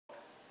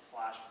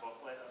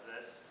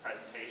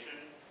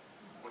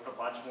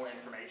bunch more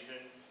information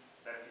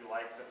that if you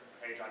like the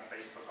page on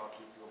Facebook, I'll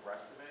keep you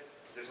abreast of it.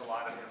 Because there's a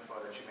lot of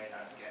info that you may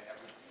not get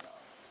everything of.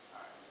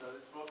 All right, so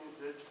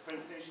this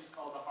presentation is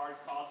called The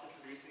Hard Cost of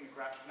Producing a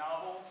Graphic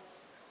Novel.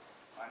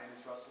 My name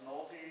is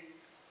Nohelty.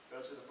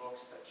 Those are the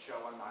books that show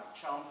I'm not a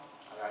chump.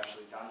 I've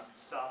actually done some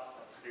stuff.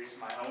 I've produced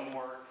my own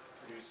work,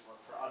 produced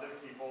work for other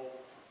people.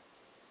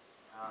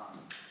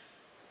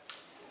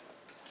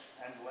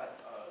 And let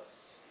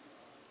us,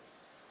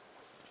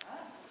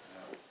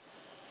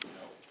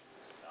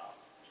 stop.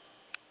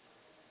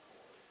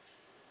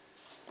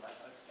 Let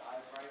us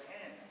dive right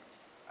in.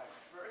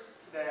 First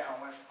today I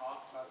want to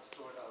talk about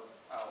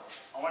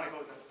I want to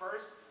go with the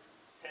first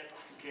tip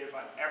I give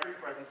on every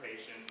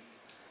presentation,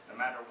 no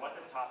matter what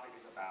the topic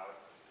is about,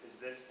 is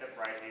this tip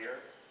right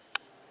here.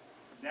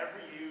 Never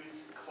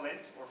use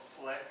Clint or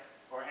Flick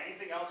or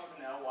anything else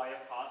with an LY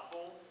if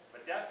possible,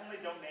 but definitely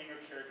don't name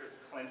your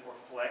characters Clint or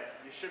Flick.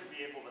 You should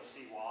be able to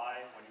see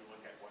why when you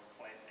look at what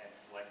Clint and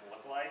Flick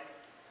look like,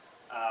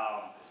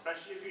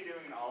 especially if you're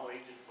doing an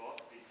all-ages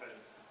book,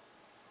 because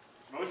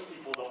most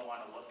people don't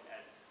want to look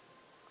at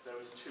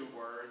those two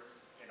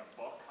words in a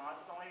book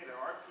constantly. There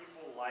are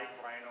people like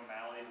Ryan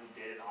O'Malley who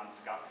did it on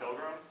Scott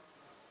Pilgrim,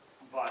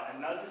 but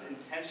unless it's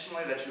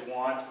intentionally that you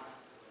want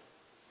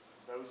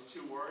those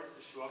two words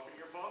to show up in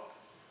your book,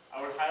 I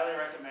would highly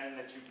recommend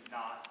that you do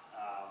not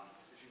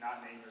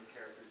name your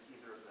characters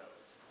either of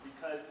those.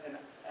 Because an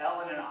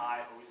L and an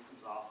I always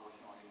comes off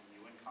looking like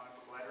a U in comic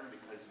book lettering,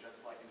 because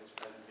just like in this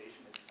presentation,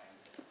 it's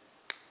sensitive.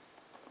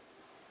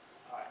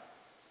 Alright,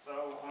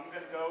 so I'm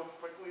going to go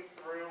quickly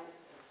through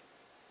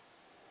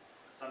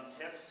some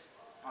tips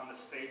on the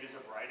stages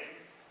of writing.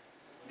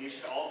 These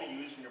should all be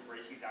used when you're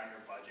breaking down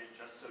your budget,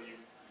 just so you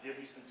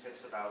give you some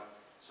tips about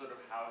sort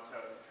of how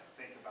to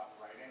think about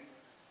writing.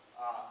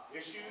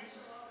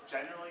 Issues,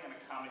 generally in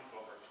a comic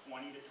book, are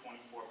 20 to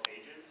 24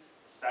 pages,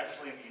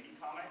 especially in indie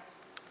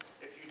comics.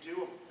 If you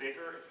do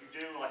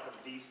like a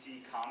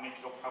DC comic,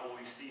 you'll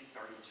probably see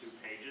 32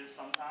 pages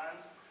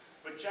sometimes.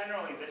 But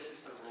generally, this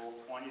is the rule,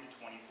 20 to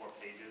 24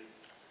 pages.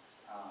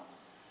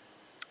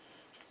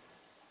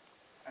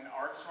 An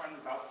arc's run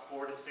about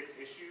 4 to 6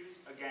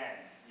 issues.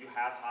 Again, you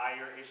have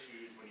higher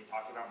issues when you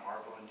talk about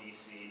Marvel and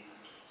DC.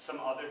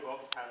 Some other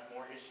books have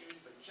more issues,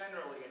 but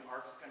generally an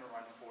arc's going to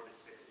run 4 to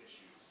 6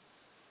 issues.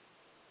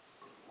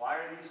 Why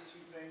are these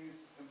two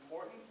things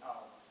important?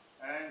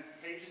 And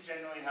pages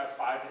generally have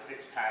 5 to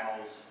 6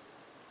 panels.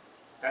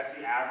 That's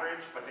the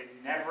average, but they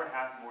never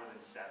have more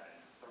than 7.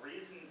 The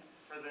reason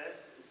for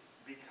this is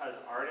because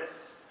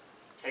artists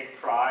take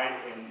pride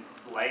in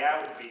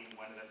layout being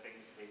one of the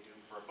things they do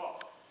for a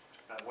book.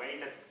 The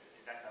way that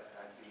the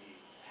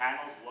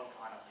panels look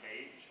on a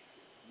page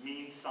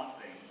means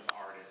something to the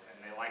artist,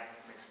 and they like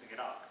mixing it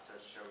up to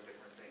show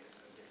different things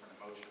and different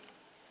emotions.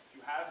 If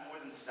you have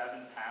more than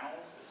 7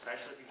 panels,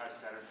 especially if you have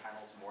 7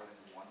 panels more than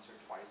once or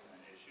twice in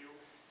an issue,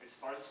 it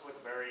starts to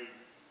look very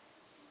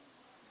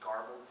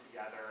garbled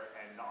together,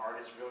 and the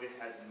artist really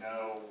has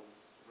no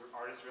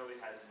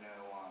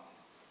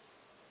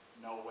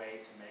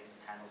way to make the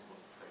panels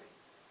look pretty.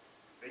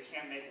 They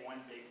can't make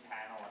one big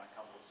panel and a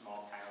couple of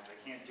small panels.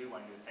 They can't do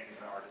any of the things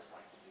that artists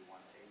like to do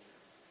on pages.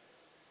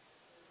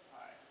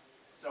 All right.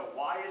 So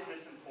why is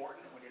this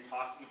important when you're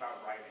talking about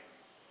writing?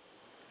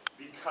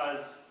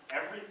 Because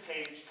every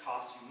page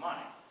costs you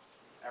money.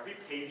 Every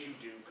page you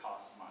do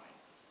costs money.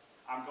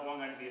 I'm going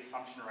under the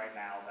assumption right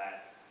now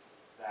that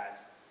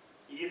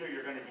either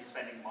you're going to be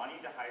spending money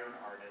to hire an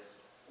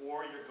artist,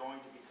 or you're going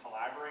to be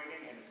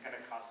collaborating and it's going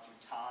to cost you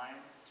time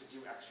to do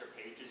extra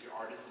pages, your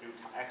artist to do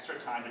extra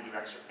time to do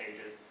extra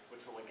pages,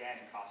 which will again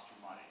cost you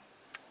money.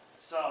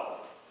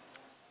 So,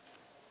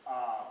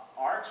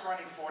 arcs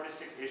running 4 to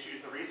 6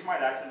 issues, the reason why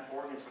that's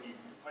important is when you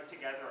put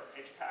together a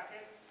pitch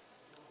packet,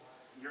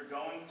 the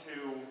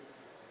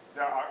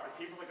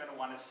people are going to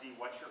want to see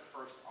what your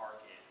first arc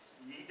is.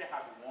 You need to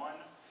have one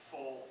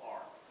full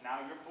arc.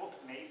 Now your book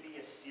may be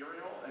a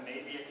serial, it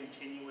may be a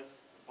continuous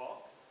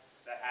book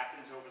that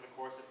happens over the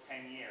course of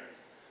 10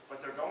 years,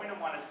 but they're going to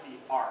want to see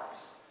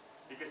arcs,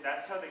 because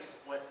that's how they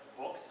split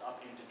books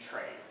up into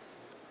trades.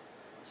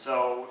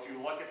 So if you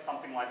look at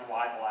something like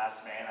Why the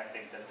Last Man, I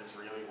think does this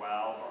really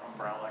well, or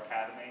Umbrella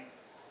Academy,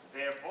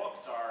 their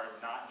books are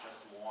not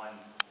just one,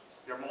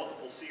 they're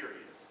multiple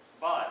series,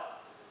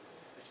 but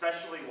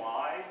especially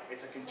Why,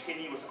 it's a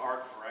continuous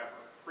arc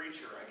forever.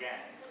 Preacher,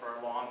 again, for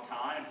a long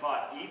time,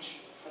 but each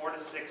 4 to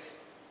 6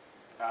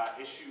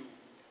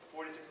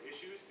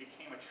 issues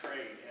became a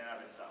trade in and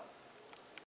of itself.